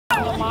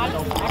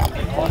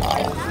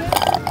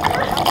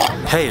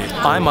Hey,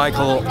 I'm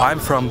Michael. I'm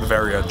from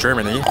Bavaria,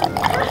 Germany.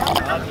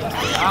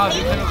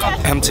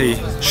 Empty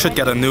should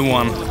get a new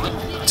one.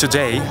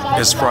 Today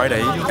is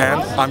Friday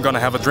and I'm gonna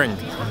have a drink.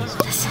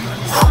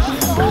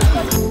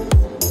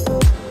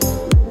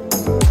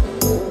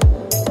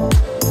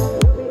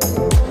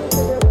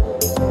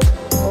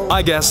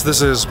 I guess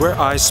this is where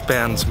I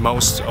spend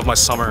most of my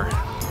summer.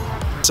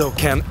 So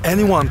can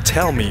anyone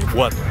tell me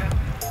what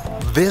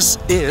this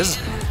is?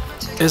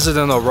 Is it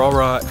an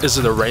aurora? Is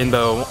it a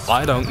rainbow?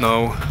 I don't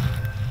know.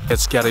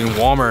 It's getting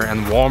warmer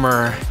and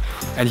warmer,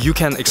 and you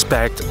can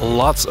expect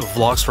lots of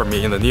vlogs from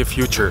me in the near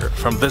future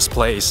from this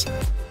place.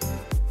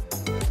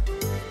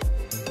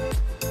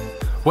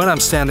 When I'm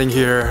standing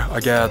here, I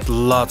get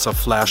lots of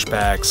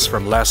flashbacks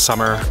from last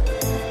summer.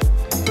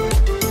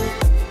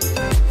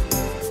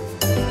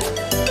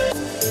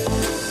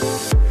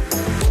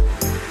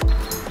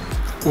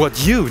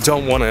 What you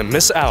don't want to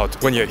miss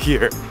out when you're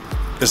here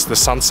is the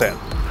sunset.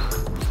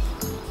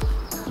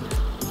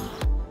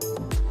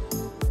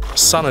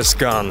 Sun is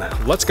gone.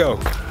 Let's go.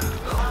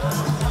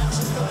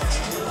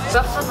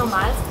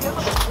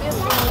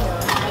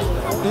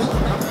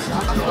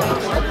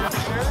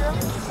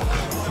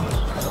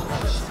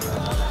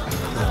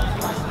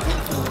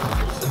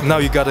 Now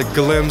you got a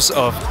glimpse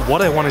of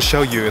what I want to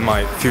show you in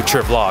my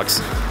future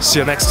vlogs. See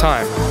you next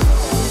time.